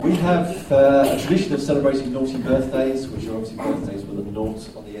We have a tradition of celebrating naughty birthdays, which are obviously birthdays with a naught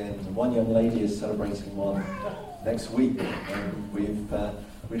on the end. And one young lady is celebrating one next week. And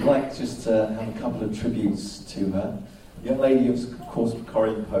we'd like just to have a couple of tributes to her. The young lady is, of course,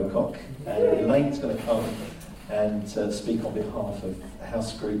 Corinne Pocock. And Elaine's going to come and speak on behalf of the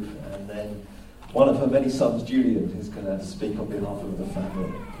house group. And then one of her many sons, Julian, is going to speak on behalf of the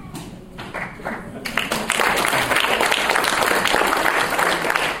family.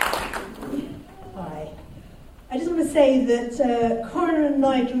 I just want to say that Corinne and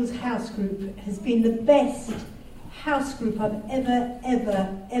Nigel's house group has been the best house group I've ever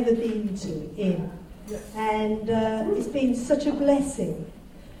been in. And it's been such a blessing.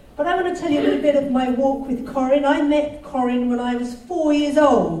 But I want to tell you a little bit of my walk with Corinne. I met Corinne when I was 4 years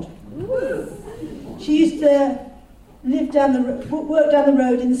old. She used to work down the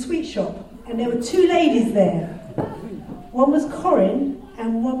road in the sweet shop, and there were two ladies there. One was Corinne,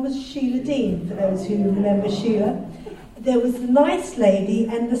 and one was Sheila Dean, for those who remember Sheila. There was the nice lady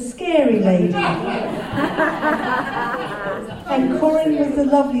and the scary lady. And Corinne was the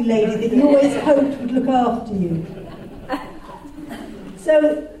lovely lady that you always hoped would look after you.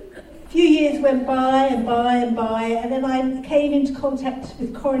 So a few years went by, and then I came into contact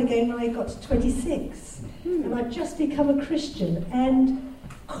with Corinne again when I got to 26. And I'd just become a Christian. And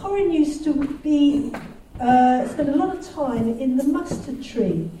Corinne used to spend a lot of time in the mustard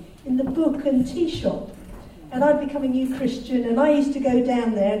tree, in the book and tea shop. And I'd become a new Christian, and I used to go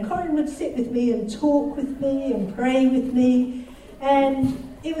down there, and Corinne would sit with me and talk with me and pray with me.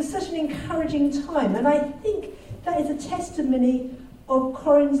 And it was such an encouraging time. And I think that is a testimony of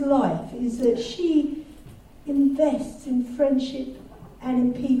Corinne's life, is that she invests in friendship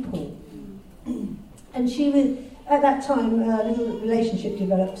and in people. And she was, at that time, a little relationship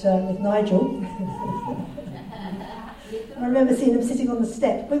developed with Nigel. I remember seeing them sitting on the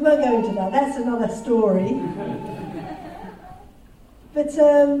step. We won't go into that. That's another story. But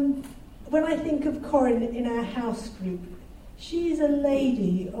when I think of Corinne in our house group, she is a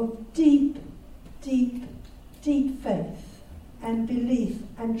lady of deep faith and belief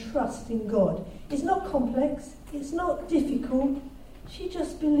and trust in God. It's not complex. It's not difficult. She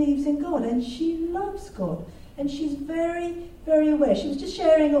just believes in God, and she loves God. And she's very, very aware. She was just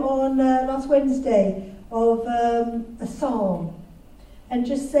sharing on last Wednesday of a psalm, and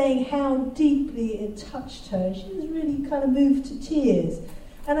just saying how deeply it touched her. She was really kind of moved to tears.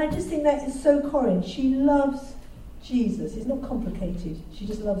 And I just think that is so Corinne. She loves Jesus. It's not complicated. She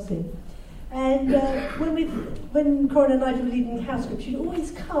just loves him. And when Corinne and I were leading the house group, she'd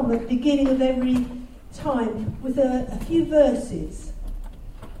always come at the beginning of every time with a few verses.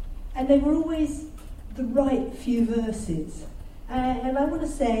 And they were always the right few verses. And I want to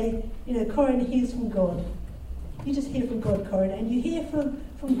say, Corinne hears from God. You just hear from God, Corinne, and you hear from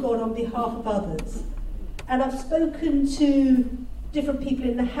God on behalf of others. And I've spoken to different people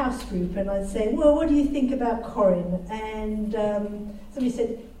in the house group, and I say, well, what do you think about Corinne? And somebody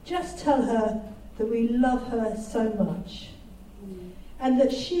said, just tell her that we love her so much, and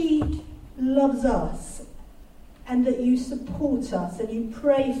that she loves us, and that you support us, and you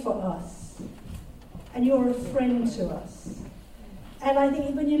pray for us, and you're a friend to us. And I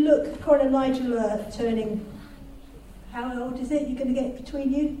think when you look, Corinne and Nigel are turning, how old is it you're going to get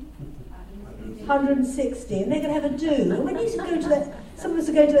between you? 160, and they're going to have a do. And when you go to that, some of us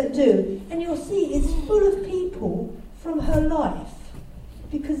are going to that do, and you'll see it's full of people from her life,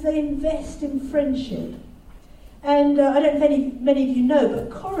 because they invest in friendship. And I don't know if many of you know, but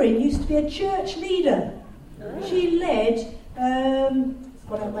Corinne used to be a church leader. She led, it's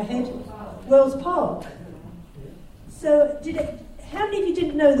gone out of my head, Wells Park. So how many of you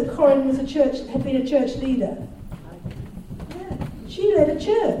didn't know that Corinne had been a church leader? Yeah, she led a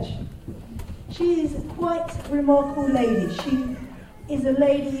church. She is quite a remarkable lady. She is a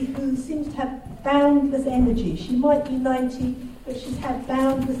lady who seems to have boundless energy. She might be 90, but she's had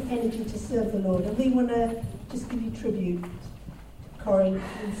boundless energy to serve the Lord. And we want to just give you tribute, Corinne,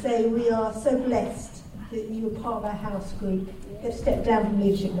 and say we are so blessed that you are part of our house group. You've stepped down from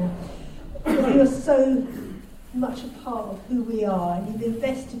leadership now. You are so much a part of who we are, and you've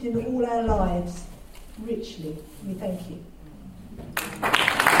invested in all our lives richly. We thank you.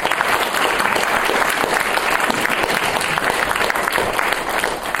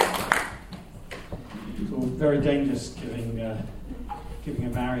 It's all very dangerous giving a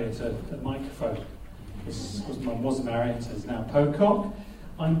Marriott a microphone. Because Mum was a Marriott, is now Pocock.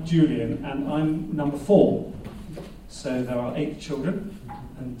 I'm Julian, and I'm number 4. So there are 8 children,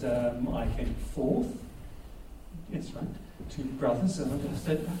 and I came 4th. Yes, right. 2 brothers, and I have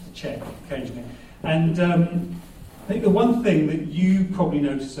to check occasionally. And think the one thing that you probably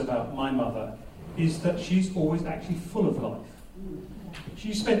notice about my mother is that she's always actually full of life.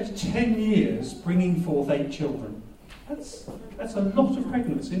 She spent 10 years bringing forth 8 children. That's a lot of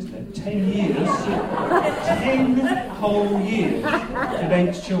pregnancy, isn't it? 10 years. 10 whole years with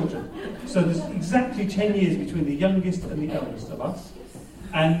 8 children. So there's exactly 10 years between the youngest and the eldest of us.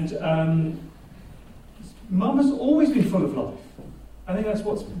 And Mum has always been full of life. I think that's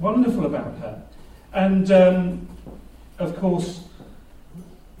what's wonderful about her. And, of course,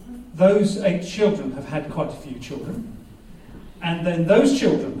 those 8 children have had quite a few children. And then those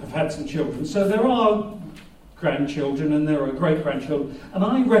children have had some children. So there are grandchildren and there are great-grandchildren. And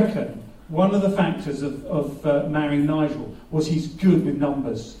I reckon one of the factors of marrying Nigel was he's good with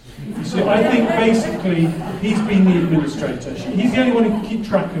numbers. You see, I think basically he's been the administrator. He's the only one who can keep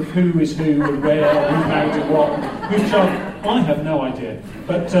track of who is who and where, who's married to what, who's child. I have no idea.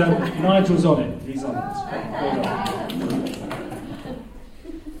 But Nigel's on it. He's on it. Well done.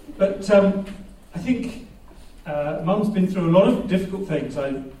 But I think Mum's been through a lot of difficult things.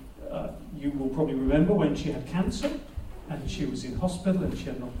 You will probably remember when she had cancer and she was in hospital and she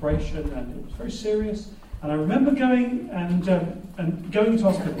had an operation and it was very serious. And I remember going and going to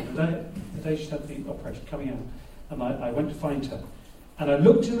hospital the day she had the operation, coming out. And I went to find her. And I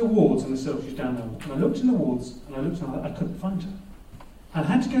looked in the wards and I said, she's down there. And I looked in the wards and I looked and I couldn't find her. I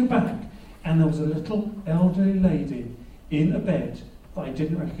had to go back and there was a little elderly lady in a bed that I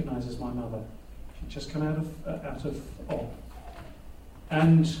didn't recognise as my mother. She'd just come out of op.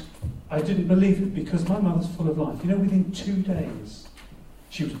 And I didn't believe it because my mother's full of life. You know, within 2 days,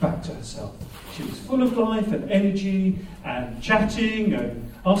 she was back to herself. She was full of life and energy and chatting and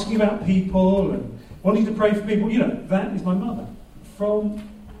asking about people and wanting to pray for people. You know, that is my mother from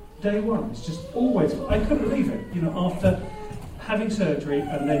day one. It's just always, I couldn't believe it, you know, after having surgery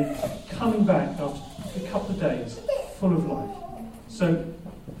and then coming back after a couple of days full of life. So,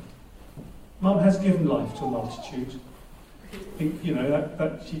 Mum has given life to a multitude. I think, you know,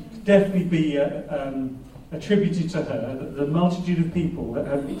 that should definitely be attributed to her, the multitude of people that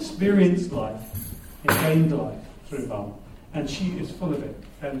have experienced life and gained life through Mum. And she is full of it,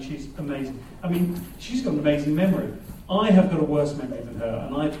 and she's amazing. I mean, she's got an amazing memory. I have got a worse memory than her,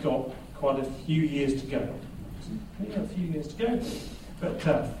 and I've got quite a few years to go. Yeah, a few years to go.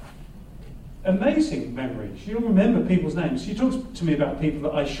 But amazing memory. She'll remember people's names. She talks to me about people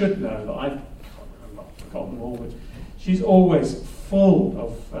that I should know, that I've forgotten them all. But she's always full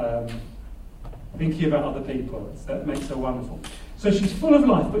of thinking about other people. That makes her wonderful. So she's full of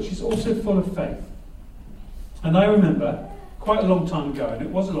life, but she's also full of faith. And I remember quite a long time ago, and it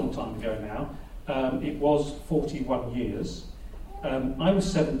was a long time ago now, it was 41 years, I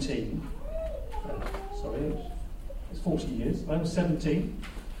was 17, it's 40 years, I was 17,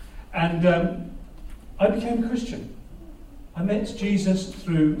 and I became a Christian. I met Jesus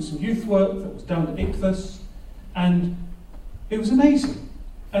through some youth work that was done at Ichthus, and it was amazing.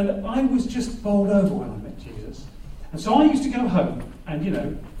 And I was just bowled over when I met Jesus. And so I used to go home, and you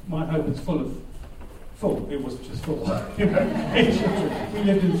know, my home was full. It wasn't just full. You know, 8 children. We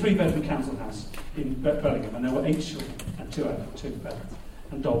lived in a 3-bedroom council house in Birmingham, and there were 8 children and 2 parents,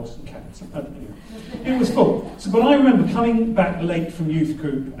 and dogs and cats. It was full. So, but I remember coming back late from youth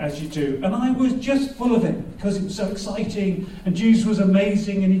group, as you do, and I was just full of it because it was so exciting, and Jesus was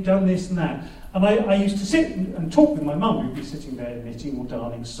amazing, and he'd done this and that. And I used to sit and talk with my mum. We'd be sitting there knitting or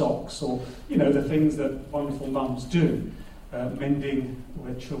darning socks, or you know, the things that wonderful mums do, mending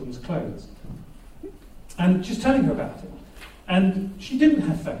their children's clothes. And just telling her about it. And she didn't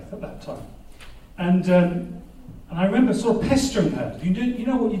have faith at that time. And I remember sort of pestering her. You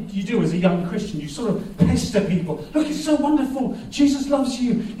know what you do as a young Christian? You sort of pester people. Look, it's so wonderful. Jesus loves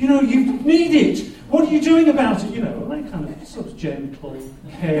you. You know, you need it. What are you doing about it? You know, that kind of sort of gentle,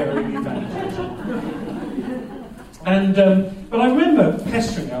 caring evangelism. And but I remember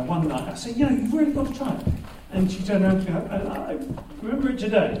pestering her one night. I said, you know, you've really got to try it. And she turned around to me, and I remember it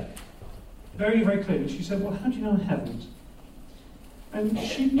today. Very, very clearly. She said, well, how do you know I haven't? And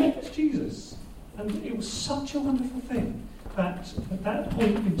she met Jesus. And it was such a wonderful thing that at that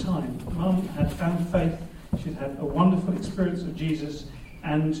point in time, Mum had found faith. She'd had a wonderful experience of Jesus.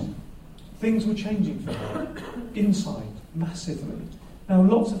 And things were changing for her. Inside, massively. Now,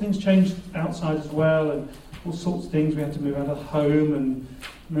 lots of things changed outside as well. And all sorts of things. We had to move out of home and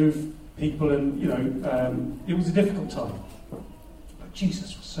move people. And, you know, it was a difficult time. But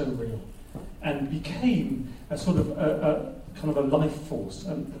Jesus was so real. And became a sort of a kind of a life force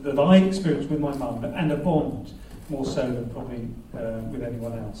that I experienced with my mum, and a bond more so than probably with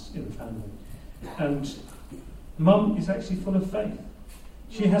anyone else in the family. And Mum is actually full of faith.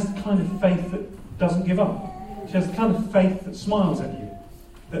 She has the kind of faith that doesn't give up. She has the kind of faith that smiles at you,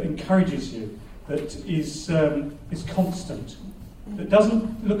 that encourages you, that is constant, that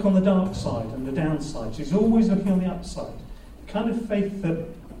doesn't look on the dark side and the downside. She's always looking on the upside. The kind of faith that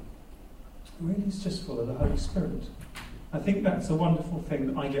really is just full of the Holy Spirit. I think that's a wonderful thing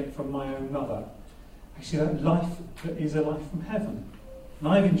that I get from my own mother. Actually, that life that is a life from heaven. And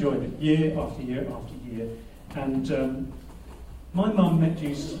I've enjoyed it year after year after year. And my mum met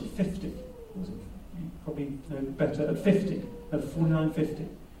Jesus at 50. Was it? Probably no better, at 50, at 49, 50.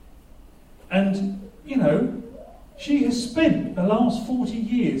 And, you know, she has spent the last 40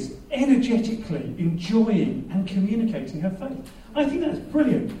 years energetically enjoying and communicating her faith. I think that's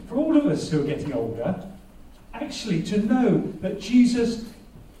brilliant for all of us who are getting older, actually to know that Jesus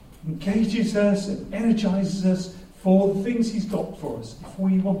engages us and energises us for the things he's got for us if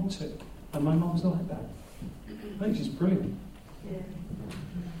we want to. And my mum's like that. I think she's brilliant. Yeah.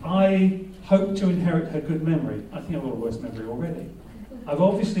 I hope to inherit her good memory. I think I've got a worse memory already. I've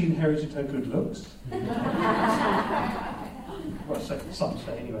obviously inherited her good looks. Well, some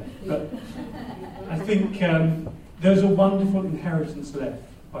say anyway. But I think there's a wonderful inheritance left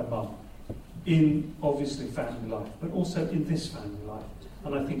by Mum in, obviously, family life, but also in this family life.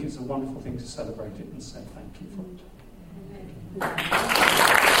 And I think it's a wonderful thing to celebrate it and say thank you for it.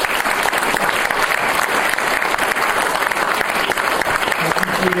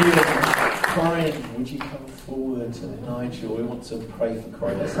 Corinne, would you come forward? And Nigel, we want to pray for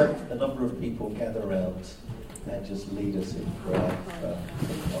Corinne. Let's have a number of people gather around and just lead us in prayer for Corinne.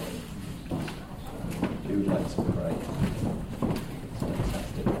 Who would like to pray?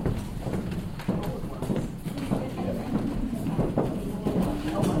 Fantastic.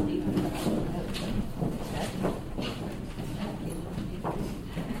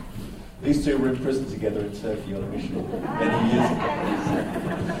 These two were in prison together in Turkey on a mission many years ago.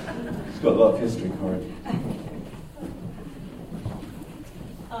 It's got a lot of history, Corinne.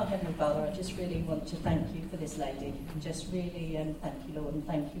 Our Heavenly Father, I just really want to thank you for this lady, and just really thank you, Lord, and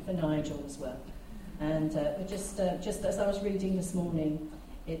thank you for Nigel as well. And just as I was reading this morning,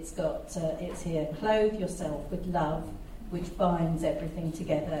 it's here, clothe yourself with love, which binds everything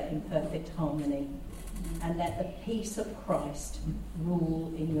together in perfect harmony. And let the peace of Christ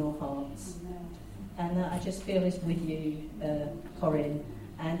rule in your hearts. And I just feel it's with you, Corinne.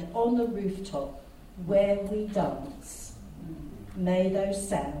 And on the rooftop, where we dance, may those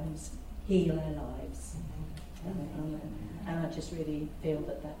sounds heal our lives. And I just really feel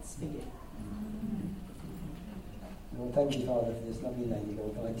that that's for you. Lord, thank you, Father, for this lovely lady,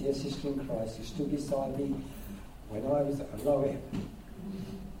 Lord. My dear sister in Christ, who stood beside me when I was at a low ebb.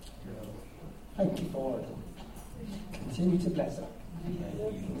 Thank you for it. Continue to bless her.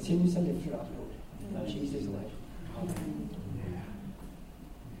 Continue to lift her up, Lord. In Jesus' name. Amen.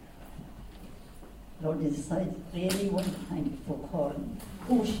 Lord Jesus, I really want to thank you for Corinne,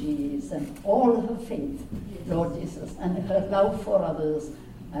 who she is, and all her faith, Lord Jesus, and her love for others,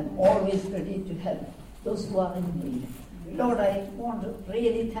 and always ready to help those who are in need. Lord, I want to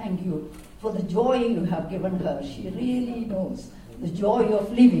really thank you for the joy you have given her. She really knows the joy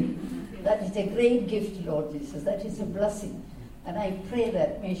of living. That is a great gift, Lord Jesus. That is a blessing. And I pray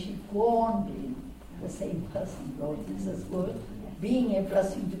that may she go on being the same person, Lord Jesus, being a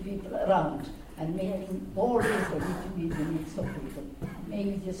blessing to people around and making always ready to meet the needs of people. May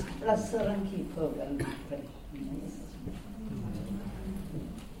you just bless her and keep her well, we pray. In Jesus' name.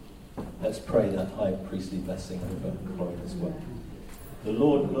 Let's pray that high priestly blessing over Corinne as well. The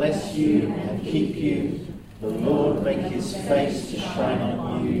Lord bless you and keep you. The Lord make his face to shine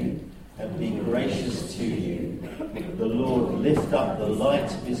on you and be gracious to you. The Lord lift up the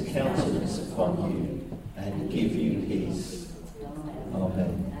light of his countenance upon you and give you peace.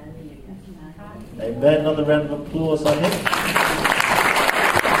 Amen. Amen. Another round of applause, I think.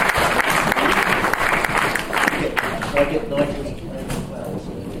 Shall I get Nigel to play as well?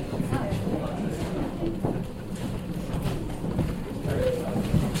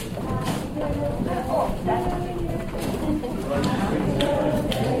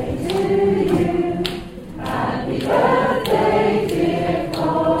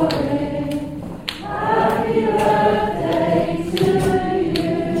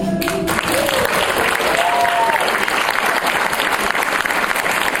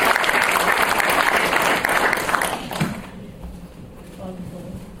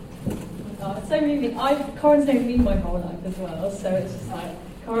 Corinne's known me my whole life as well, so it's just like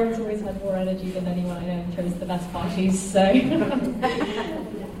Corinne's always had more energy than anyone I know and throws the best parties, so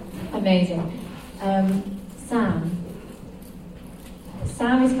amazing. Sam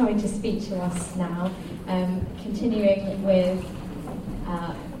is coming to speak to us now, continuing with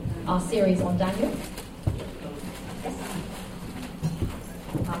our series on Daniel.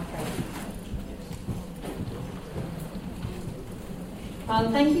 Father,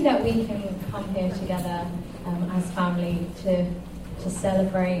 thank you that we can come here together as family to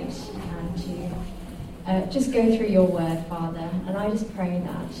celebrate and to just go through your word, Father. And I just pray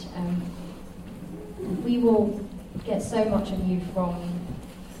that we will get so much of you from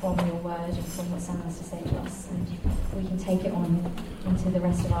your word and from what Sam has to say to us, and we can take it on into the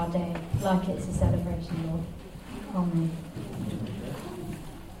rest of our day like it's a celebration, Lord. Amen.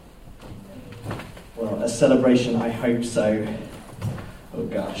 Well, a celebration, I hope so. Oh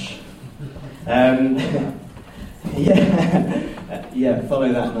gosh. Yeah,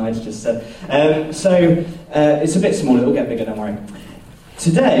 follow that Nige just said. It's a bit small, it'll get bigger, don't worry.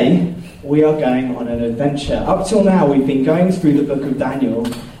 Today, we are going on an adventure. Up till now, we've been going through the book of Daniel,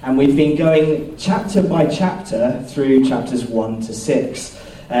 and we've been going chapter by chapter through chapters 1 to 6.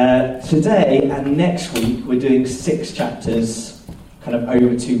 Today and next week, we're doing 6 chapters, kind of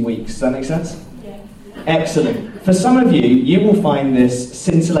over 2 weeks. Does that make sense? Yeah. Excellent. For some of you, you will find this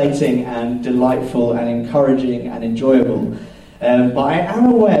scintillating and delightful and encouraging and enjoyable. But I am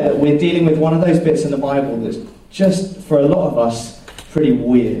aware that we're dealing with one of those bits in the Bible that's just, for a lot of us, pretty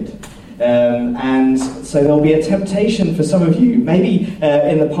weird. And so there'll be a temptation for some of you. Maybe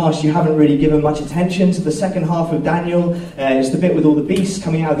in the past you haven't really given much attention to the second half of Daniel. It's the bit with all the beasts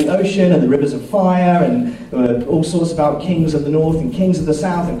coming out of the ocean and the rivers of fire and all sorts about kings of the north and kings of the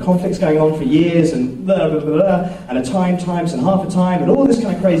south and conflicts going on for years and blah, blah, blah, blah, and a times and half a time and all this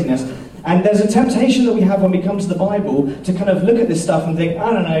kind of craziness. And there's a temptation that we have when we come to the Bible to kind of look at this stuff and think,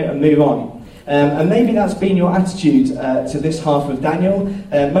 I don't know, and move on. And maybe that's been your attitude to this half of Daniel.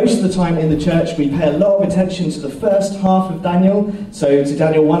 Most of the time in the church we pay a lot of attention to the first half of Daniel, so to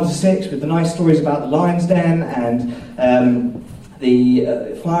Daniel 1 to 6 with the nice stories about the lion's den and the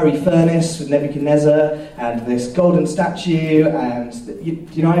fiery furnace with Nebuchadnezzar and this golden statue and,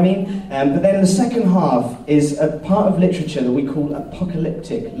 you know what I mean? But then the second half is a part of literature that we call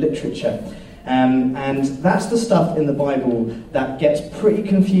apocalyptic literature. And that's the stuff in the Bible that gets pretty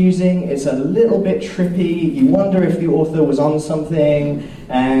confusing. It's a little bit trippy. You wonder if the author was on something,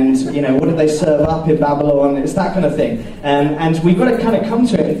 and you know, what did they serve up in Babylon? It's that kind of thing. And we've got to kind of come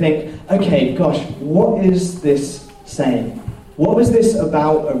to it and think, okay, gosh, what is this saying? What was this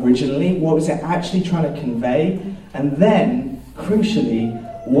about originally? What was it actually trying to convey? And then, crucially,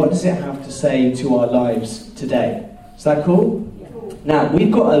 what does it have to say to our lives today? Is that cool? Now,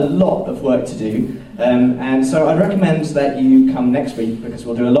 we've got a lot of work to do, and so I'd recommend that you come next week, because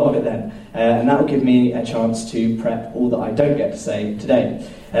we'll do a lot of it then, and that will give me a chance to prep all that I don't get to say today,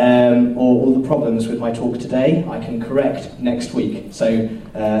 or all the problems with my talk today I can correct next week. So,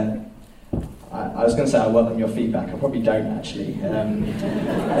 I was going to say I welcome your feedback. I probably don't, actually.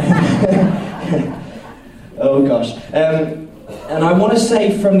 Oh, gosh. And I want to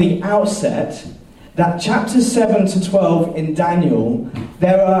say from the outset that chapters 7 to 12 in Daniel,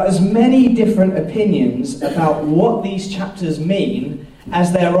 there are as many different opinions about what these chapters mean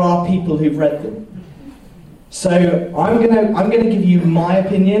as there are people who've read them. So I'm going to give you my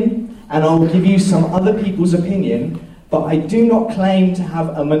opinion, and I'll give you some other people's opinion, but I do not claim to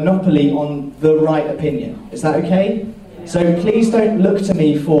have a monopoly on the right opinion. Is that okay? So please don't look to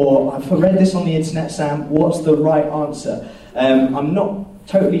me for, I've read this on the internet, Sam, what's the right answer? I'm not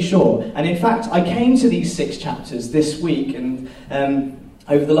totally sure. And in fact, I came to these 6 chapters this week, and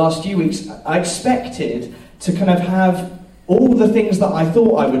over the last few weeks, I expected to kind of have all the things that I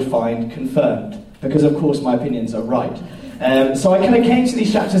thought I would find confirmed, because of course my opinions are right. So I kind of came to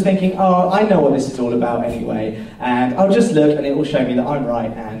these chapters thinking, oh, I know what this is all about anyway, and I'll just look and it will show me that I'm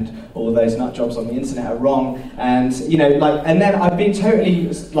right and all those nut jobs on the internet are wrong, and you know, like, and then I've been totally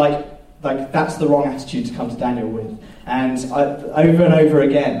like that's the wrong attitude to come to Daniel with. And over and over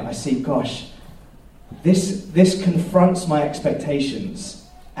again, I see, gosh, this confronts my expectations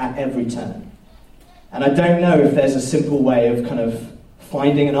at every turn. And I don't know if there's a simple way of kind of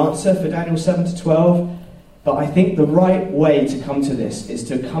finding an answer for Daniel 7 to 12, but I think the right way to come to this is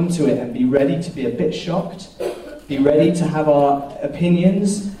to come to it and be ready to be a bit shocked, be ready to have our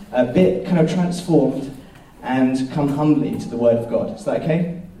opinions a bit kind of transformed, and come humbly to the Word of God. Is that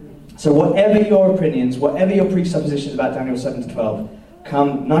okay? So whatever your opinions, whatever your presuppositions about Daniel 7 to 12,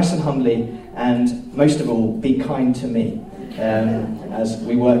 come nice and humbly, and most of all, be kind to me as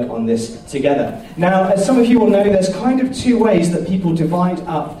we work on this together. Now, as some of you will know, there's kind of 2 ways that people divide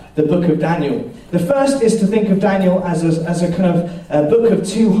up the book of Daniel. The first is to think of Daniel as a kind of a book of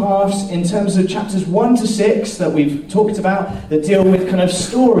 2 halves in terms of chapters 1 to 6 that we've talked about, that deal with kind of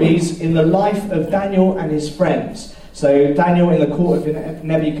stories in the life of Daniel and his friends. So Daniel in the court of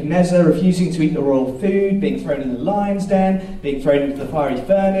Nebuchadnezzar, refusing to eat the royal food, being thrown in the lion's den, being thrown into the fiery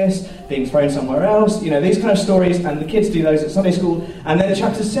furnace, being thrown somewhere else, these kind of stories, and the kids do those at Sunday school. And then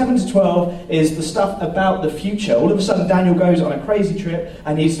chapters 7 to 12 is the stuff about the future. All of a sudden Daniel goes on a crazy trip,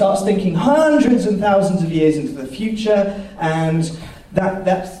 and he starts thinking hundreds and thousands of years into the future, and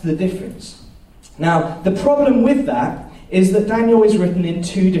that's the difference. Now, the problem with that is that Daniel is written in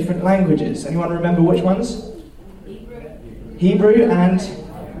 2 different languages. Anyone remember which ones? Hebrew and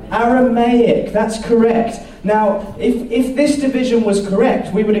Aramaic. That's correct. Now, if this division was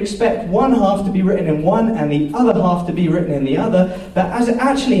correct, we would expect one half to be written in one and the other half to be written in the other. But as it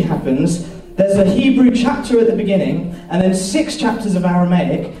actually happens, there's a Hebrew chapter at the beginning, and then 6 chapters of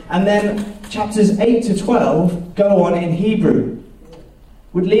Aramaic, and then chapters 8 to 12 go on in Hebrew.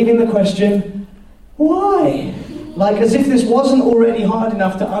 With leaving the question, why? Like as if this wasn't already hard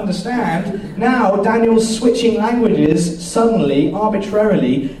enough to understand, now Daniel's switching languages suddenly,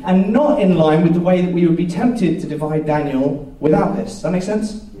 arbitrarily, and not in line with the way that we would be tempted to divide Daniel without this. Does that make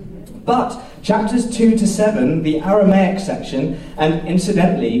sense? But chapters 2 to 7, the Aramaic section, and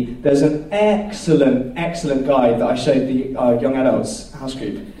incidentally, there's an excellent guide that I showed the young adults house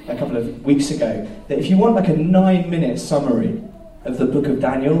group a couple of weeks ago, that if you want like a 9-minute summary of the book of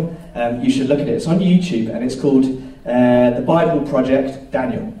Daniel, you should look at it. It's on YouTube, and it's called The Bible Project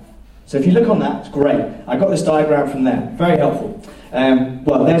Daniel. So if you look on that, it's great. I got this diagram from there. Very helpful.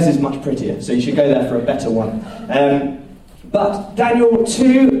 Well, theirs is much prettier, so you should go there for a better one. But Daniel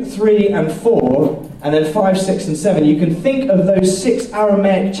 2, 3, and 4, and then 5, 6, and 7, you can think of those 6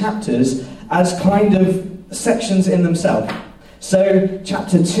 Aramaic chapters as kind of sections in themselves. So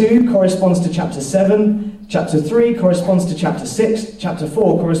chapter 2 corresponds to chapter 7, chapter 3 corresponds to chapter 6, chapter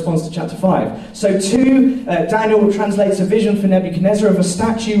 4 corresponds to chapter 5. So Daniel translates a vision for Nebuchadnezzar of a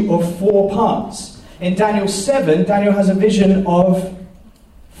statue of 4 parts. In Daniel 7, Daniel has a vision of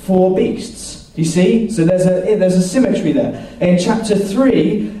 4 beasts. You see? So there's a symmetry there. In chapter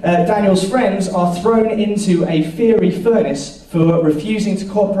 3, Daniel's friends are thrown into a fiery furnace for refusing to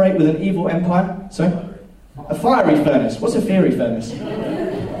cooperate with an evil empire. Sorry? A fiery furnace. What's a fiery furnace?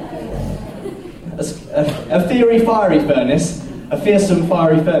 A fiery fiery furnace. A fearsome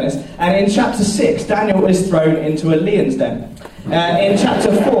fiery furnace. And in chapter 6, Daniel is thrown into a lion's den. In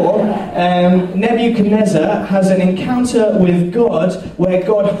chapter 4, Nebuchadnezzar has an encounter with God where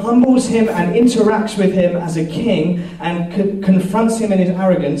God humbles him and interacts with him as a king and confronts him in his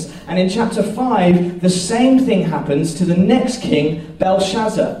arrogance. And in chapter 5, the same thing happens to the next king,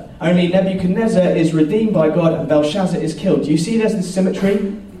 Belshazzar. Only Nebuchadnezzar is redeemed by God and Belshazzar is killed. Do you see there's this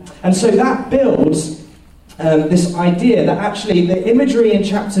symmetry? And so that builds this idea that actually the imagery in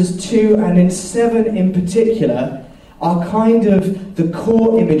chapters 2 and in 7 in particular are kind of the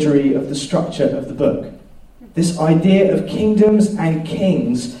core imagery of the structure of the book. This idea of kingdoms and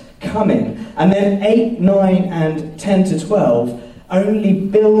kings coming. And then 8, 9, and 10 to 12 only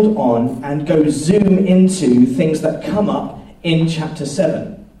build on and go zoom into things that come up in chapter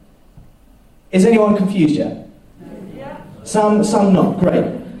 7. Is anyone confused yet? Yeah. Some not.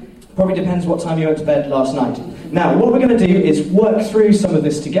 Great. Probably depends what time you went to bed last night. Now, what we're going to do is work through some of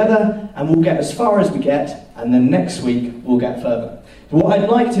this together, and we'll get as far as we get, and then next week we'll get further. What I'd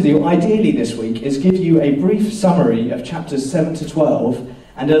like to do, ideally this week, is give you a brief summary of chapters 7 to 12,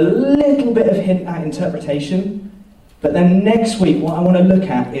 and a little bit of hint at interpretation. But then next week, what I want to look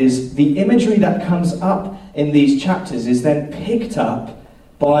at is the imagery that comes up in these chapters is then picked up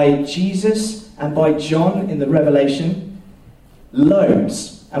by Jesus and by John in the Revelation.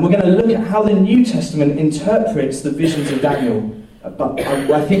 Loads. And we're going to look at how the New Testament interprets the visions of Daniel. But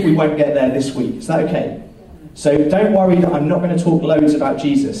I think we won't get there this week. Is that okay? So don't worry that I'm not going to talk loads about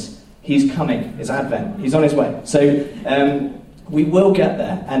Jesus. He's coming. It's Advent. He's on his way. So we will get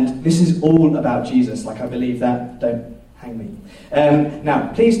there. And this is all about Jesus. Like I believe that. Don't hang me.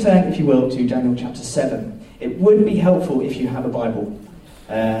 Now, please turn, if you will, to Daniel chapter 7. It would be helpful if you have a Bible.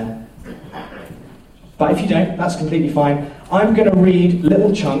 But if you don't, that's completely fine. I'm going to read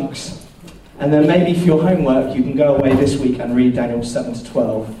little chunks, and then maybe for your homework, you can go away this week and read Daniel 7 to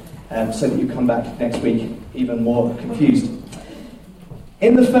 12, so that you come back next week even more confused.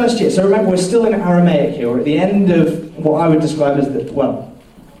 In the first year, so remember we're still in Aramaic here, we're at the end of what I would describe as anyone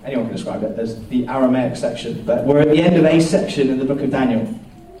can describe it as the Aramaic section, but we're at the end of a section in the book of Daniel.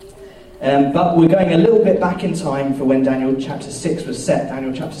 But we're going a little bit back in time for when Daniel chapter 6 was set.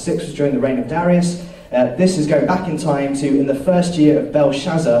 Daniel chapter 6 was during the reign of Darius. This is going back in time to in the first year of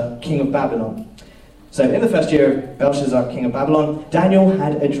Belshazzar, king of Babylon. So in the first year of Belshazzar, king of Babylon, Daniel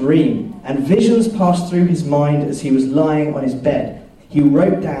had a dream, and visions passed through his mind as he was lying on his bed. He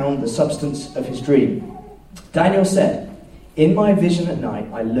wrote down the substance of his dream. Daniel said, "In my vision at night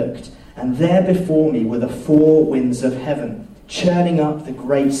I looked, and there before me were the four winds of heaven, churning up the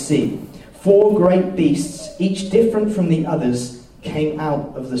great sea. 4 great beasts, each different from the others, came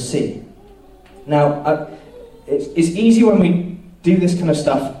out of the sea." Now, it's easy when we do this kind of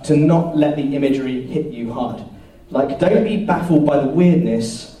stuff to not let the imagery hit you hard. Like, don't be baffled by the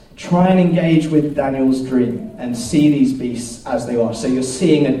weirdness. Try and engage with Daniel's dream and see these beasts as they are. So you're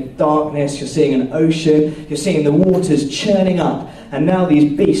seeing a darkness, you're seeing an ocean, you're seeing the waters churning up, and now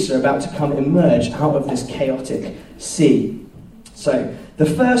these beasts are about to come emerge out of this chaotic sea. So, the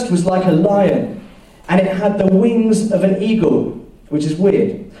first was like a lion, and it had the wings of an eagle, which is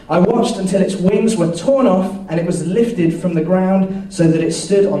weird. I watched until its wings were torn off, and it was lifted from the ground so that it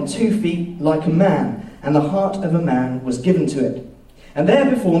stood on 2 feet like a man, and the heart of a man was given to it. And there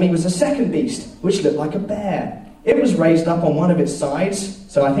before me was a second beast, which looked like a bear. It was raised up on one of its sides,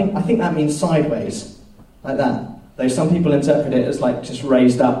 so I think that means sideways, like that. Though some people interpret it as like just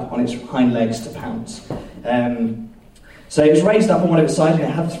raised up on its hind legs to pounce. So it was raised up on one of its sides, and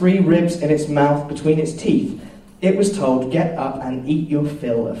it had 3 ribs in its mouth between its teeth. It was told, "Get up and eat your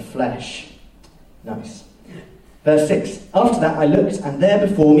fill of flesh." Nice. Verse 6. After that I looked, and there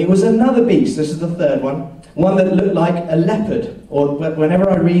before me was another beast. This is the third one that looked like a leopard. Or whenever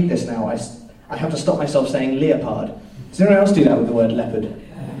I read this now, I have to stop myself saying leopard. Does anyone else do that with the word leopard?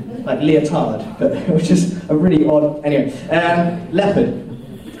 Like leotard, but which is a really odd... Anyway, leopard,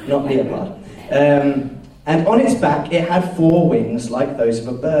 not leopard. And on its back it had 4 wings like those of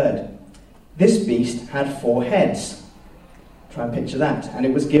a bird. This beast had 4 heads. Try and picture that. And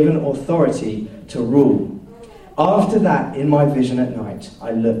it was given authority to rule. After that, in my vision at night,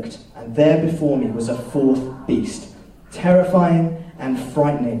 I looked, and there before me was a 4th beast, terrifying and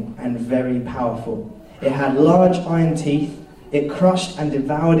frightening and very powerful. It had large iron teeth. It crushed and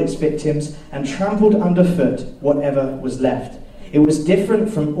devoured its victims and trampled underfoot whatever was left. It was different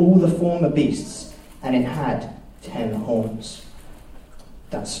from all the former beasts, and it had 10 horns.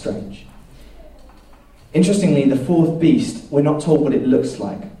 That's strange. Interestingly, the 4th beast, we're not told what it looks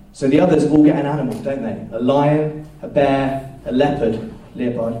like. So the others all get an animal, don't they? A lion, a bear, a leopard,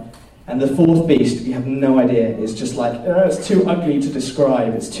 leopard. And the 4th beast, we have no idea. It's just like, it's too ugly to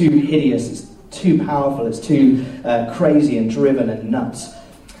describe. It's too hideous. It's too powerful. It's too crazy and driven and nuts.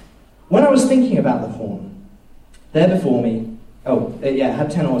 When I was thinking about the horn, there before me, it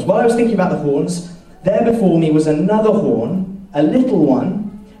had 10 horns. While I was thinking about the horns, there before me was another horn, a little one,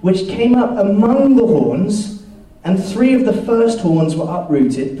 which came up among the horns, and 3 of the first horns were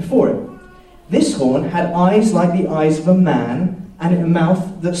uprooted before it. This horn had eyes like the eyes of a man, and a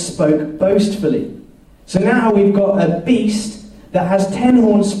mouth that spoke boastfully. So now we've got a beast that has 10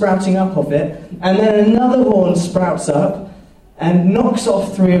 horns sprouting up of it, and then another horn sprouts up and knocks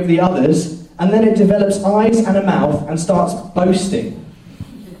off 3 of the others, and then it develops eyes and a mouth and starts boasting.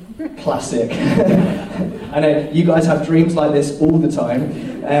 Classic. I know you guys have dreams like this all the time.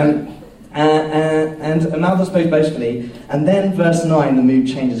 And a mouth that spoke boastfully. And then verse 9, the mood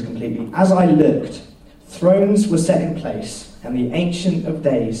changes completely. As I looked, thrones were set in place, and the Ancient of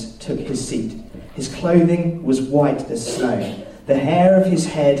Days took his seat. His clothing was white as snow. The hair of his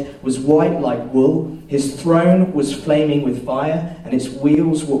head was white like wool. His throne was flaming with fire, and its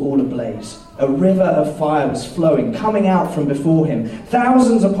wheels were all ablaze. A river of fire was flowing, coming out from before him.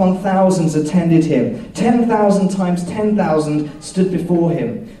 Thousands upon thousands attended him. 10,000 times 10,000 stood before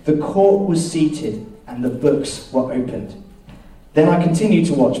him. The court was seated, and the books were opened. Then I continued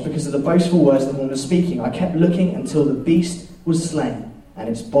to watch because of the boastful words the horn was speaking. I kept looking until the beast was slain, and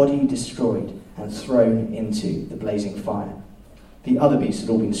its body destroyed and thrown into the blazing fire. The other beasts had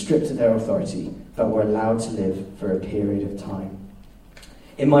all been stripped of their authority, but were allowed to live for a period of time.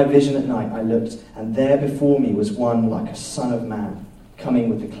 In my vision at night I looked, and there before me was one like a son of man, coming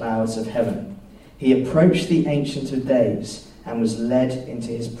with the clouds of heaven. He approached the Ancient of Days and was led into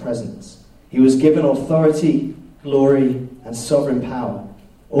his presence. He was given authority, glory, and sovereign power.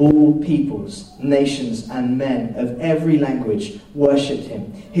 All peoples, nations, and men of every language worshipped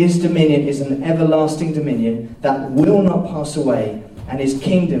him. His dominion is an everlasting dominion that will not pass away, and his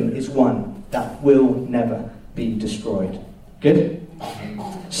kingdom is one that will never be destroyed. Good?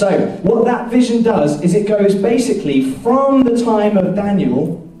 So, what that vision does is it goes basically from the time of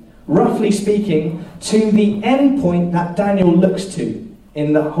Daniel, roughly speaking, to the end point that Daniel looks to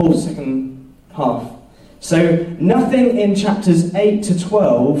in the whole second half. So nothing in chapters 8 to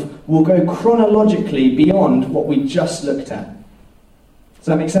 12 will go chronologically beyond what we just looked at. Does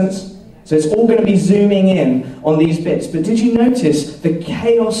that make sense? So it's all going to be zooming in on these bits. But did you notice the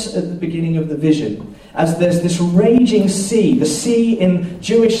chaos at the beginning of the vision? As there's this raging sea. The sea in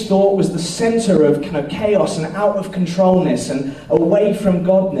Jewish thought was the center of kind of chaos and out of controlness and away from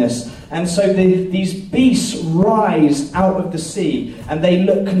Godness. And so these beasts rise out of the sea, and they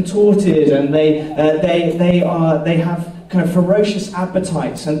look contorted, and they have kind of ferocious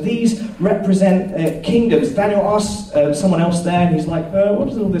appetites, and these represent kingdoms. Daniel asks someone else there, and he's like, what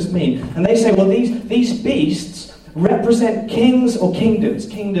does all this mean? And they say, well, these beasts represent kings or kingdoms.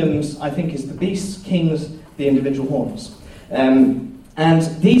 Kingdoms, I think, is the beasts, kings, the individual horns. And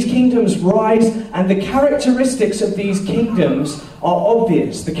these kingdoms rise, and the characteristics of these kingdoms are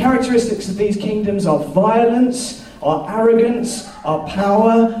obvious. The characteristics of these kingdoms are violence, our arrogance, our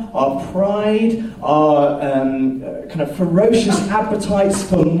power, our pride, our kind of ferocious appetites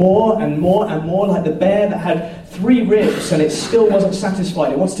for more and more and more, like the bear that had 3 ribs and it still wasn't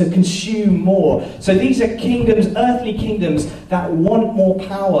satisfied. It wants to consume more. So these are kingdoms, earthly kingdoms, that want more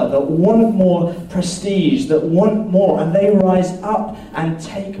power, that want more prestige, that want more, and they rise up and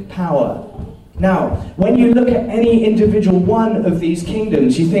take power. Now, when you look at any individual one of these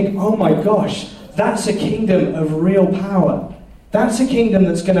kingdoms, you think, oh my gosh, that's a kingdom of real power. That's a kingdom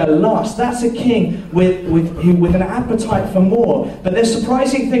that's going to last. That's a king with an appetite for more. But the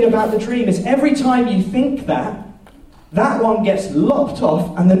surprising thing about the dream is every time you think that one gets lopped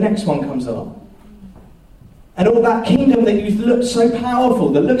off and the next one comes along. And all that kingdom that you've looked so powerful,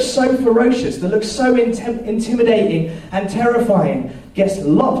 that looks so ferocious, that looks so intimidating and terrifying, gets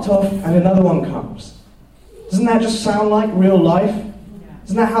lopped off and another one comes. Doesn't that just sound like real life?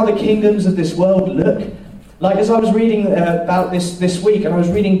 Isn't that how the kingdoms of this world look? Like, as I was reading about this week, and I was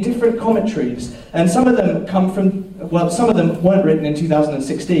reading different commentaries, and some of them come from, well, some of them weren't written in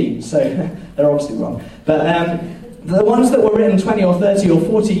 2016, so they're obviously wrong. But the ones that were written 20 or 30 or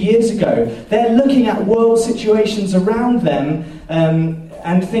 40 years ago, they're looking at world situations around them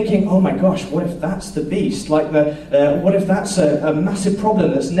and thinking, oh my gosh, what if that's the beast? Like, what if that's a massive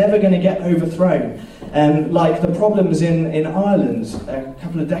problem that's never going to get overthrown? Like the problems in Ireland a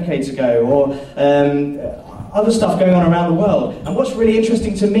couple of decades ago, or other stuff going on around the world. And what's really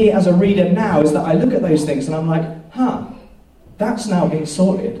interesting to me as a reader now is that I look at those things and I'm like, that's now being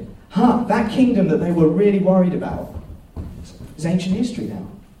sorted. That kingdom that they were really worried about is ancient history now.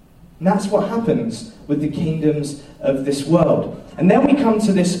 And that's what happens with the kingdoms of this world. And then we come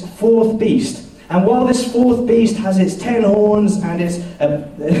to this 4th beast. And while this 4th beast has its 10 horns and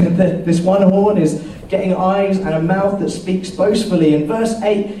this one horn is getting eyes and a mouth that speaks boastfully, in verse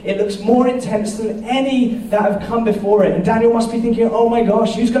 8, it looks more intense than any that have come before it. And Daniel must be thinking, oh my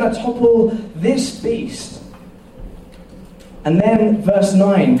gosh, who's going to topple this beast? And then verse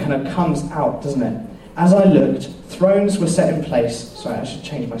 9 kind of comes out, doesn't it? As I looked, thrones were set in place. Sorry, I should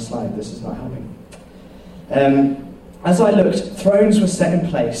change my slide. This is not helping. As I looked, thrones were set in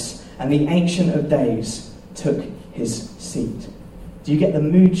place, and the Ancient of Days took his seat. Do you get the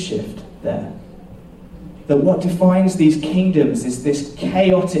mood shift there? That what defines these kingdoms is this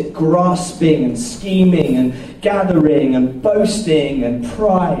chaotic grasping and scheming and gathering and boasting and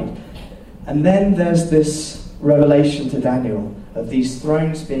pride. And then there's this revelation to Daniel of these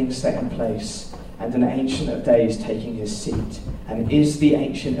thrones being set in place and an Ancient of Days taking his seat. And is the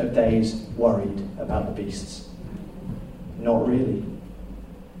Ancient of Days worried about the beasts? Not really.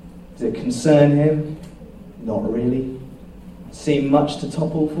 Does it concern him? Not really. Seem much to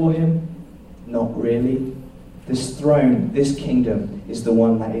topple for him? Not really. This throne, this kingdom, is the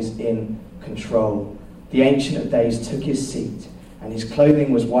one that is in control. The Ancient of Days took his seat, and his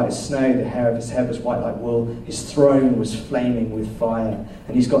clothing was white as snow, the hair of his head was white like wool, his throne was flaming with fire,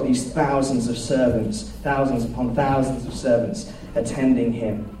 and he's got these thousands of servants, thousands upon thousands of servants attending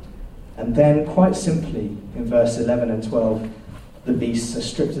him. And then, quite simply, in verse 11 and 12, the beasts are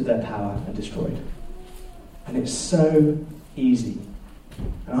stripped of their power and destroyed. And it's so easy.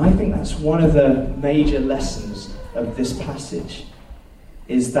 And I think that's one of the major lessons of this passage,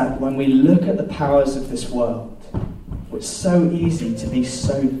 is that when we look at the powers of this world, it's so easy to be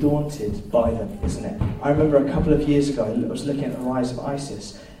so daunted by them, isn't it? I remember a couple of years ago, I was looking at the rise of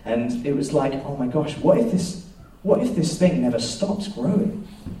ISIS, and it was like, oh my gosh, what if this thing never stops growing?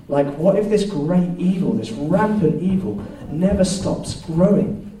 Like, what if this great evil, this rampant evil, never stops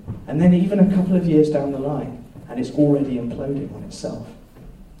growing? And then even a couple of years down the line, and it's already imploding on itself.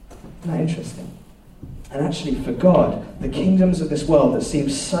 Isn't that interesting? And actually, for God, the kingdoms of this world that seem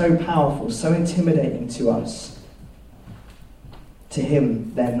so powerful, so intimidating to us, to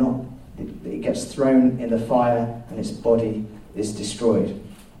him, they're not. It gets thrown in the fire and its body is destroyed.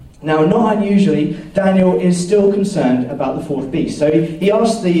 Now, not unusually, Daniel is still concerned about the fourth beast. So he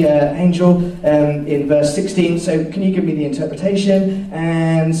asked the angel in verse 16, so can you give me the interpretation?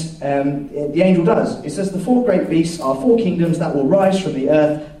 And the angel does. It says, the four great beasts are four kingdoms that will rise from the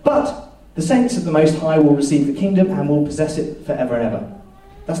earth, but the saints of the Most High will receive the kingdom and will possess it forever and ever.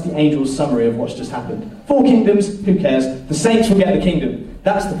 That's the angel's summary of what's just happened. Four kingdoms, who cares? The saints will get the kingdom.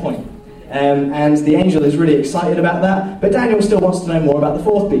 That's the point. And the angel is really excited about that, but Daniel still wants to know more about the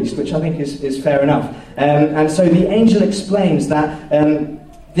fourth beast, which I think is fair enough. And so the angel explains that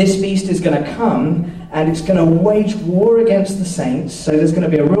this beast is going to come and it's going to wage war against the saints, so there's going to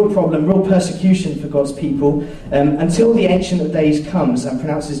be a real problem, real persecution for God's people, until the Ancient of Days comes and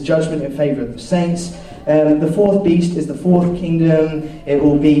pronounces judgment in favour of the saints. The fourth beast is the fourth kingdom. It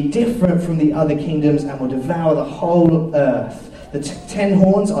will be different from the other kingdoms and will devour the whole earth. The 10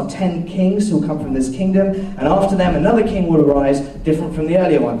 horns are 10 kings who will come from this kingdom, and after them another king will arise, different from the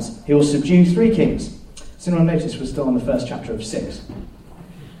earlier ones. He will subdue 3 kings. Does anyone notice we're still on the first chapter of 6?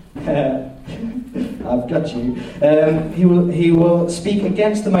 I've got you. He will speak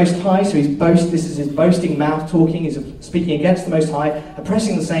against the Most High, so this is his boasting mouth talking. He's speaking against the Most High,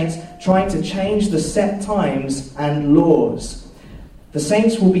 oppressing the saints, trying to change the set times and laws. The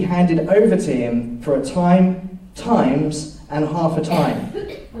saints will be handed over to him for a time, times, and half a time.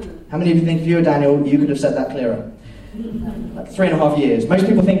 How many of you think if you were Daniel, you could have said that clearer? Like 3.5 years. Most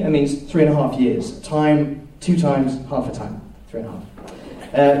people think that means 3.5 years. Time, 2 times, half a time. 3.5.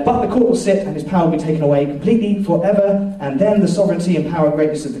 But the court will sit and his power will be taken away completely forever, and then the sovereignty and power and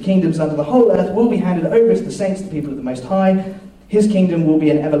greatness of the kingdoms under the whole earth will be handed over to the saints, the people of the Most High. His kingdom will be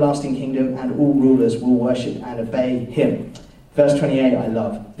an everlasting kingdom, and all rulers will worship and obey him. Verse 28 I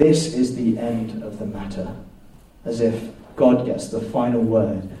love. This is the end of the matter. As if God gets the final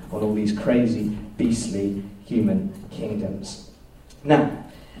word on all these crazy, beastly human kingdoms. Now,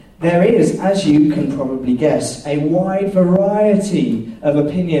 there is, as you can probably guess, a wide variety of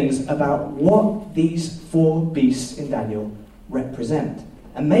opinions about what these 4 beasts in Daniel represent.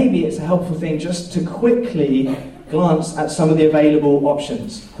 And maybe it's a helpful thing just to quickly glance at some of the available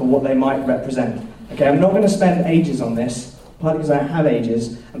options for what they might represent. Okay, I'm not going to spend ages on this, partly because I don't have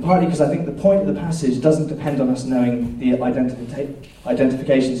ages, and partly because I think the point of the passage doesn't depend on us knowing the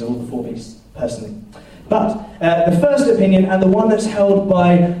identifications of all the 4 beasts, personally. But the first opinion, and the one that's held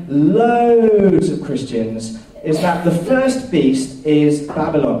by loads of Christians, is that the first beast is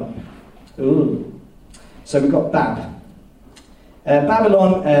Babylon. Ooh. So we've got Babylon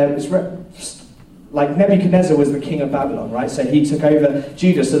is like Nebuchadnezzar was the king of Babylon, right? So he took over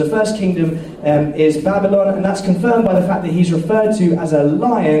Judah. So the first kingdom is Babylon, and that's confirmed by the fact that he's referred to as a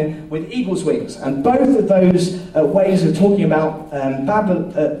lion with eagle's wings. And both of those ways of talking about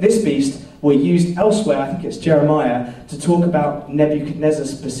this beast were used elsewhere. I think it's Jeremiah, to talk about Nebuchadnezzar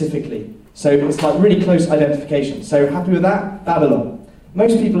specifically. So it's like really close identification. So happy with that? Babylon.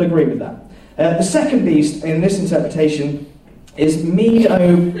 Most people agree with that. The second beast in this interpretation is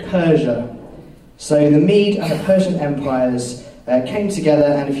Medo-Persia. So the Mede and the Persian empires came together,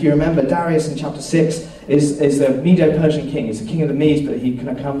 and if you remember, Darius in chapter 6 is the Medo-Persian king. He's the king of the Medes, but he kind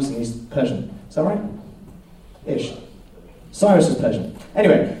of comes and he's Persian. Is that right? Ish. Cyrus is Persian.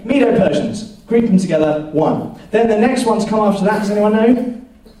 Anyway, Medo-Persians. Group them together, 1. Then the next ones come after that. Does anyone know?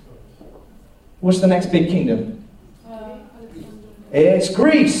 What's the next big kingdom? It's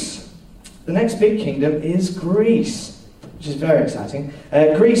Greece. The next big kingdom is Greece, which is very exciting.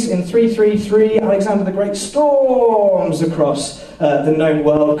 Greece in 333, Alexander the Great storms across the known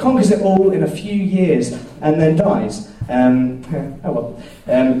world, conquers it all in a few years, and then dies.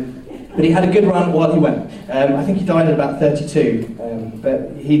 But he had a good run while he went. I think he died at about 32,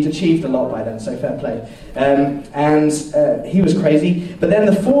 but he'd achieved a lot by then, so fair play. And he was crazy. But then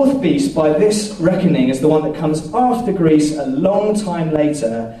the fourth beast, by this reckoning, is the one that comes after Greece a long time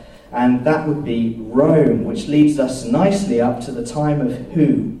later, and that would be Rome, which leads us nicely up to the time of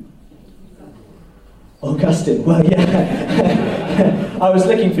who? Augustine. Well, yeah. I was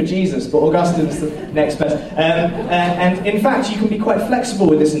looking for Jesus, but Augustine's the next best. And in fact, you can be quite flexible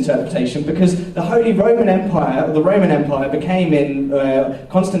with this interpretation, because the Holy Roman Empire, or the Roman Empire, became in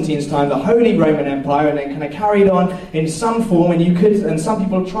Constantine's time the Holy Roman Empire, and it kind of carried on in some form. And some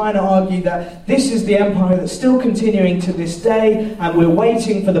people are trying to argue that this is the empire that's still continuing to this day, and we're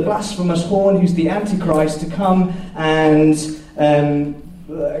waiting for the blasphemous horn, who's the Antichrist, to come and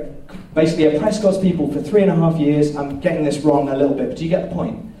basically oppress God's people for 3.5 years. I'm getting this wrong a little bit, but do you get the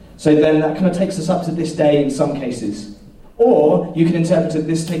point? So then that kind of takes us up to this day in some cases. Or you can interpret it,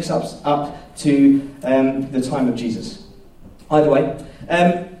 this takes us up to the time of Jesus. Either way,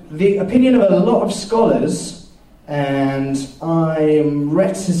 the opinion of a lot of scholars and I'm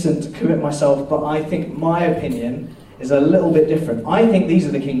reticent to commit myself, but I think my opinion is a little bit different. I think these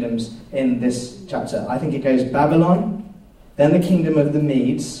are the kingdoms in this chapter. I think it goes Babylon, then the kingdom of the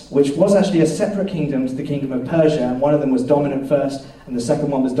Medes, which was actually a separate kingdom to the kingdom of Persia, and one of them was dominant first, and the second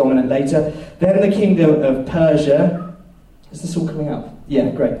one was dominant later. Then the kingdom of Persia. Is this all coming up? Yeah,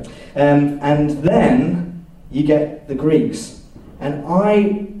 great. And then you get the Greeks. And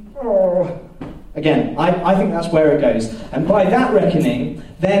I think that's where it goes. And by that reckoning,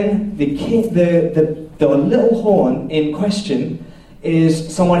 then the little horn in question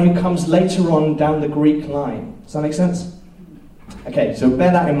is someone who comes later on down the Greek line. Does that make sense? Okay, so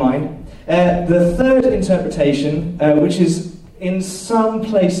bear that in mind. The third interpretation, which is in some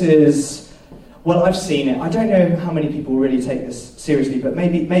places, well, I've seen it. I don't know how many people really take this seriously, but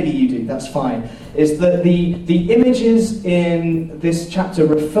maybe you do. That's fine. Is that the images in this chapter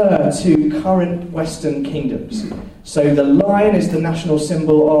refer to current Western kingdoms. So the lion is the national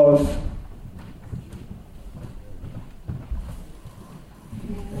symbol of.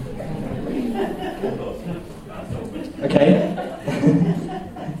 Okay.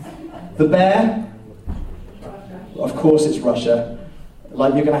 The bear. Of course, it's Russia.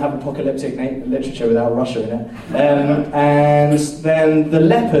 Like, you're going to have apocalyptic literature without Russia in it. And then the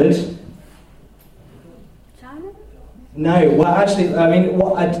leopard. China? No, well, actually, I mean,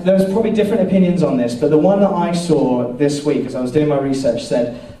 there's probably different opinions on this, but the one that I saw this week, as I was doing my research,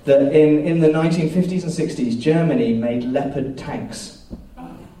 said that in the 1950s and 60s, Germany made leopard tanks. So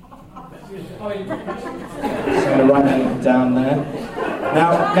I'm going to write that down there.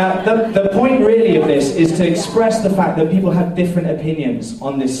 Now the point really of this is to express the fact that people have different opinions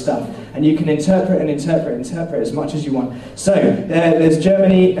on this stuff, and you can interpret as much as you want. So there's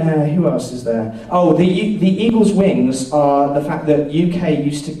Germany. Who else is there? Oh, the eagle's wings are the fact that UK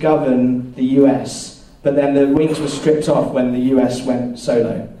used to govern the US, but then the wings were stripped off when the US went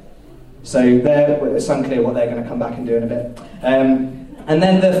solo. So it's unclear what they're going to come back and do in a bit. And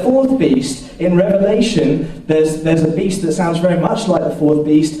then the fourth beast, in Revelation, there's a beast that sounds very much like the fourth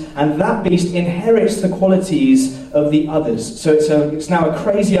beast, and that beast inherits the qualities of the others. So it's now a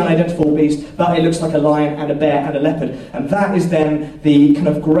crazy unidentifiable beast, but it looks like a lion and a bear and a leopard. And that is then the kind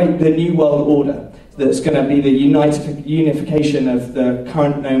of the New World Order. That's going to be the unification of the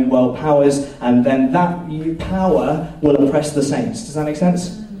current known world powers, and then that power will oppress the saints. Does that make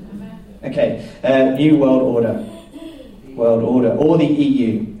sense? Okay, New World Order. World Order, or the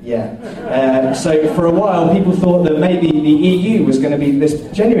EU, yeah. So for a while, people thought that maybe the EU was going to be it's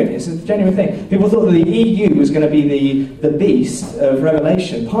a genuine thing. People thought that the EU was going to be the beast of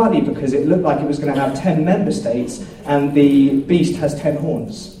Revelation, partly because it looked like it was going to have 10 member states, and the beast has 10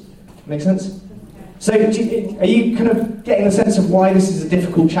 horns. Make sense? So are you kind of getting the sense of why this is a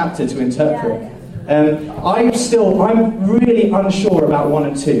difficult chapter to interpret? I'm really unsure about 1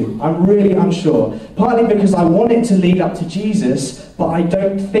 and 2. I'm really unsure. Partly because I want it to lead up to Jesus, but I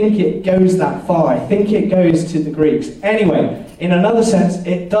don't think it goes that far. I think it goes to the Greeks. Anyway, in another sense,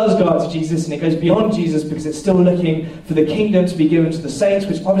 it does go up to Jesus, and it goes beyond Jesus because it's still looking for the kingdom to be given to the saints,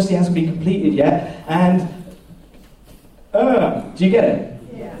 which obviously hasn't been completed yet. And do you get it?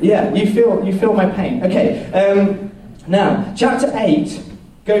 Yeah, you feel my pain. Okay. Now, chapter 8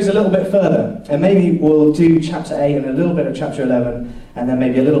 goes a little bit further, and maybe we'll do chapter 8 and a little bit of chapter 11, and then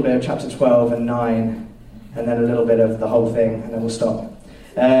maybe a little bit of chapter 12 and 9, and then a little bit of the whole thing, and then we'll stop.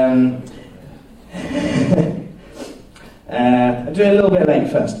 I'll do a little bit of 8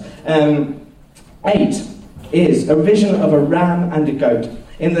 first. 8 is a vision of a ram and a goat.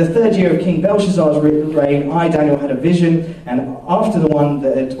 In the 3rd year of King Belshazzar's reign, I, Daniel, had a vision, and after the one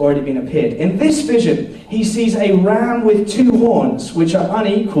that had already been appeared. In this vision, he sees a ram with 2 horns, which are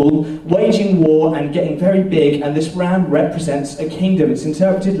unequal, waging war and getting very big, and this ram represents a kingdom. It's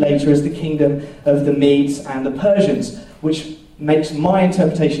interpreted later as the kingdom of the Medes and the Persians, which makes my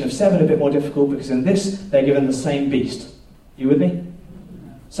interpretation of 7 a bit more difficult, because in this, they're given the same beast. You with me?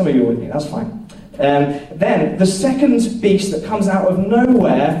 Some of you are with me, that's fine. Then the second beast that comes out of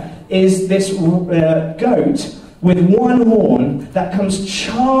nowhere is this goat with 1 horn that comes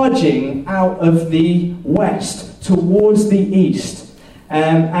charging out of the west towards the east.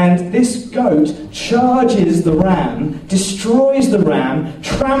 And this goat charges the ram, destroys the ram,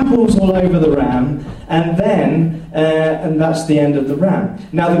 tramples all over the ram, and then, and that's the end of the ram.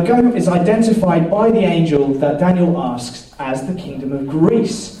 Now the goat is identified by the angel that Daniel asks as the kingdom of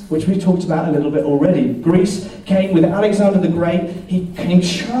Greece, which we talked about a little bit already. Greece came with Alexander the Great. He came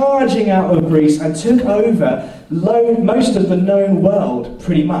charging out of Greece and took over most of the known world,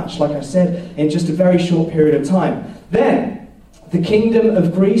 pretty much, like I said, in just a very short period of time. Then, The kingdom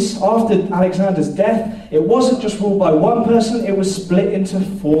of Greece, after Alexander's death, it wasn't just ruled by one person, it was split into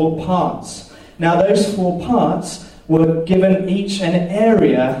 4 parts. Now those 4 parts were given each an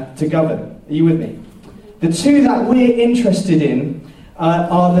area to govern. Are you with me? The 2 that we're interested in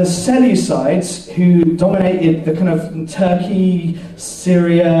are the Seleucids, who dominated the kind of Turkey,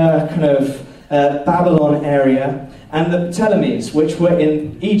 Syria, kind of Babylon area, and the Ptolemies, which were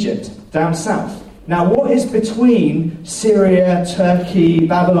in Egypt, down south. Now, what is between Syria, Turkey,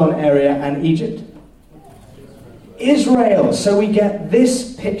 Babylon area, and Egypt? Israel. So we get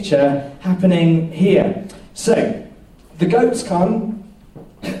this picture happening here. So, the goats come.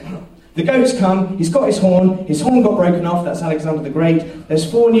 He's got his horn got broken off, that's Alexander the Great. There's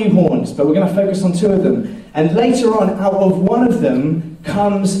 4 new horns, but we're going to focus on 2 of them. And later on, out of one of them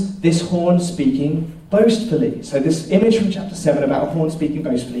comes this horn speaking boastfully. So this image from chapter 7 about a horn speaking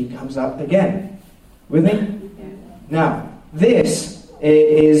boastfully comes up again. With me? Yeah. Now, this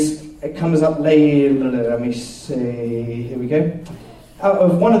it comes up later, let me see, here we go. Out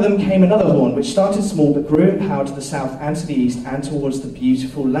of one of them came another horn, which started small but grew in power to the south and to the east and towards the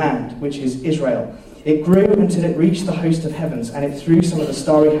beautiful land, which is Israel. It grew until it reached the host of heavens, and it threw some of the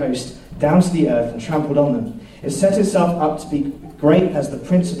starry host down to the earth and trampled on them. It set itself up to be great as the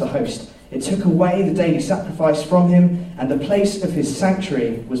prince of the host. It took away the daily sacrifice from him, and the place of his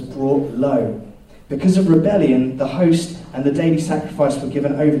sanctuary was brought low. Because of rebellion, the host and the daily sacrifice were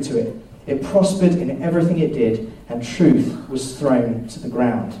given over to it. It prospered in everything it did, and truth was thrown to the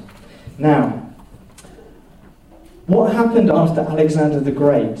ground. Now, what happened after Alexander the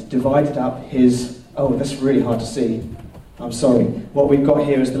Great divided up his... Oh, that's really hard to see. I'm sorry. What we've got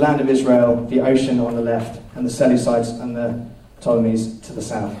here is the land of Israel, the ocean on the left, and the Seleucids and the Ptolemies to the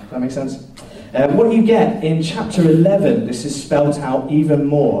south. Does that make sense? What you get in chapter 11, this is spelt out even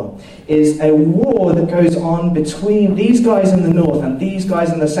more, is a war that goes on between these guys in the north and these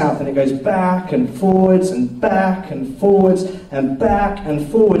guys in the south, and it goes back and forwards and back and forwards and back and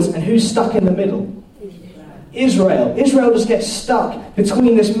forwards, and who's stuck in the middle? Israel. Israel just gets stuck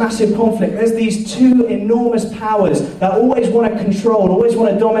between this massive conflict. There's these 2 enormous powers that always want to control, always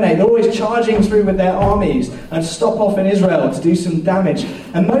want to dominate. They're always charging through with their armies and stop off in Israel to do some damage.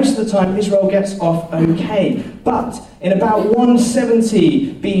 And most of the time, Israel gets off okay. But in about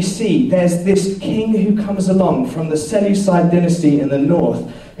 170 BC, there's this king who comes along from the Seleucid dynasty in the north,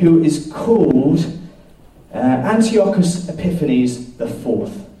 who is called Antiochus Epiphanes IV,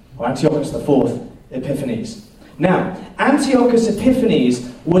 or Antiochus IV Epiphanes. Now, Antiochus Epiphanes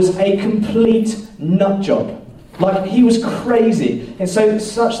was a complete nut job. Like, he was crazy. And so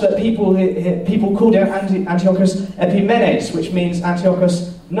such that people called him Antiochus Epimenes, which means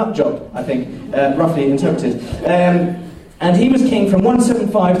Antiochus nut job, I think, roughly interpreted. And he was king from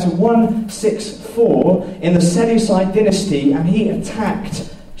 175 to 164 in the Seleucid dynasty, and he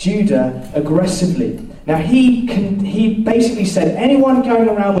attacked Judah aggressively. Now, he basically said anyone going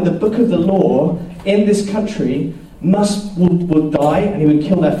around with the book of the law in this country would die, and he would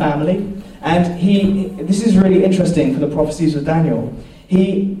kill their family. And this is really interesting for the prophecies of Daniel.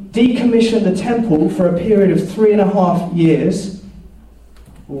 He decommissioned the temple for a period of 3.5 years.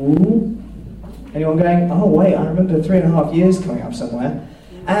 Ooh. Anyone going, oh wait, I remember 3.5 years coming up somewhere.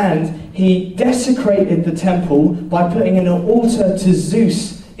 And he desecrated the temple by putting in an altar to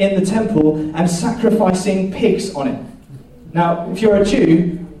Zeus in the temple and sacrificing pigs on it. Now, if you're a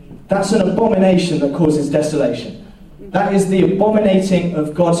Jew, that's an abomination that causes desolation. That is the abominating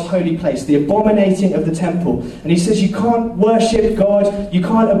of God's holy place, the abominating of the temple. And he says you can't worship God, you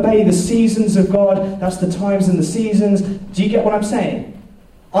can't obey the seasons of God, that's the times and the seasons. Do you get what I'm saying?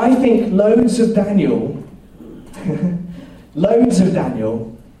 I think loads of Daniel,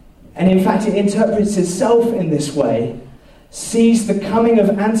 and in fact it interprets itself in this way, sees the coming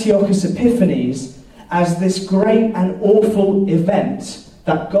of Antiochus Epiphanes as this great and awful event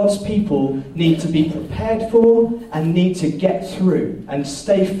that God's people need to be prepared for and need to get through and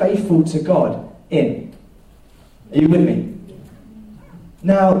stay faithful to God in. Are you with me?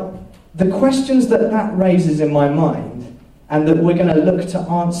 Now, the questions that raises in my mind, and that we're going to look to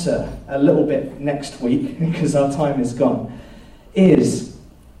answer a little bit next week, because our time is gone, is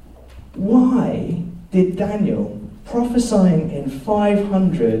why did Daniel, prophesying in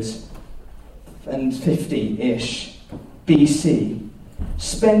 550-ish BC,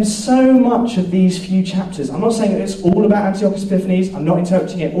 spend so much of these few chapters? I'm not saying that it's all about Antiochus Epiphanes, I'm not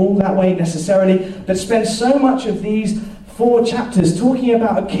interpreting it all that way necessarily, but spend so much of these 4 chapters talking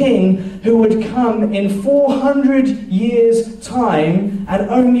about a king who would come in 400 years' time and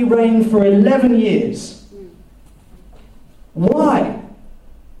only reign for 11 years. Why?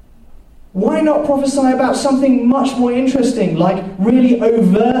 Why not prophesy about something much more interesting, like really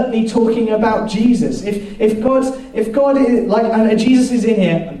overtly talking about Jesus? If God is like, and Jesus is in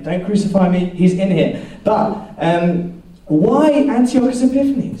here, and don't crucify me, he's in here. But why Antiochus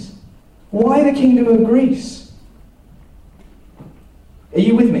Epiphanes? Why the kingdom of Greece? Are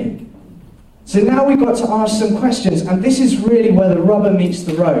you with me? So now we've got to ask some questions, and this is really where the rubber meets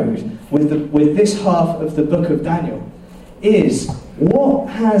the road with this half of the book of Daniel. Is what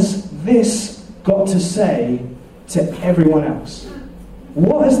has this got to say to everyone else?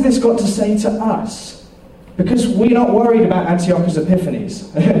 What has this got to say to us? Because we're not worried about Antiochus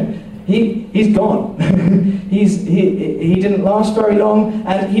Epiphanes. He's gone. he didn't last very long,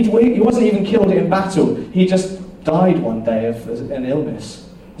 and he wasn't even killed in battle. He just died one day of an illness.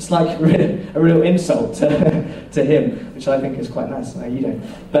 It's like a real insult to him, which I think is quite nice. No, you don't.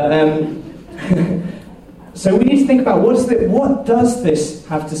 But so we need to think about what does this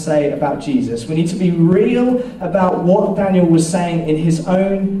have to say about Jesus? We need to be real about what Daniel was saying in his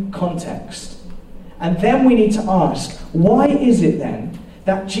own context. And then we need to ask, why is it then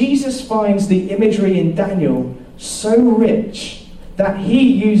that Jesus finds the imagery in Daniel so rich that he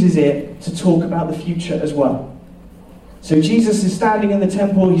uses it to talk about the future as well? So Jesus is standing in the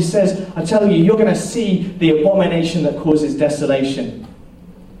temple. He says, I tell you, you're going to see the abomination that causes desolation.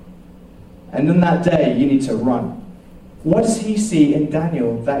 And in that day, you need to run. What does he see in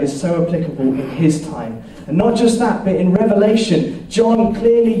Daniel that is so applicable in his time? And not just that, but in Revelation, John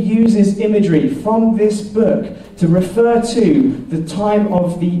clearly uses imagery from this book to refer to the time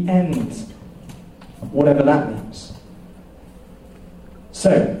of the end, whatever that means.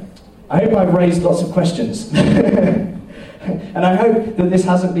 So, I hope I've raised lots of questions. And I hope that this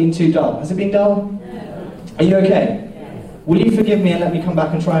hasn't been too dull. Has it been dull? No. Are you okay? Yes. Will you forgive me and let me come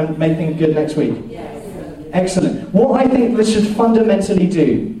back and try and make things good next week? Yes. Excellent. What I think this should fundamentally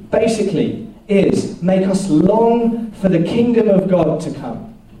do, basically, is make us long for the kingdom of God to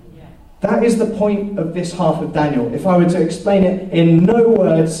come. That is the point of this half of Daniel. If I were to explain it in no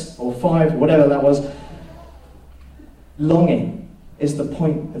words, or 5, whatever that was, longing is the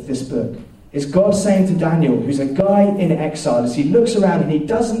point of this book. It's God saying to Daniel, who's a guy in exile, as he looks around and he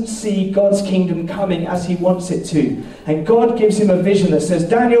doesn't see God's kingdom coming as he wants it to. And God gives him a vision that says,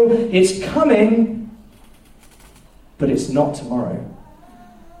 Daniel, it's coming, but it's not tomorrow.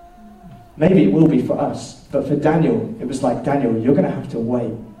 Maybe it will be for us, but for Daniel, it was like, Daniel, you're going to have to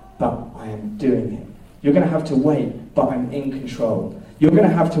wait, but I am doing it. You're going to have to wait, but I'm in control. You're going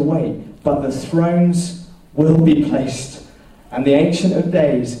to have to wait, but the thrones will be placed. And the Ancient of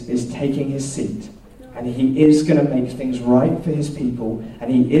Days is taking his seat. And he is going to make things right for his people.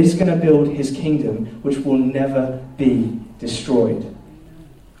 And he is going to build his kingdom, which will never be destroyed.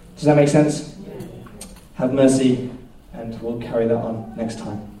 Does that make sense? Have mercy, and we'll carry that on next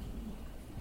time.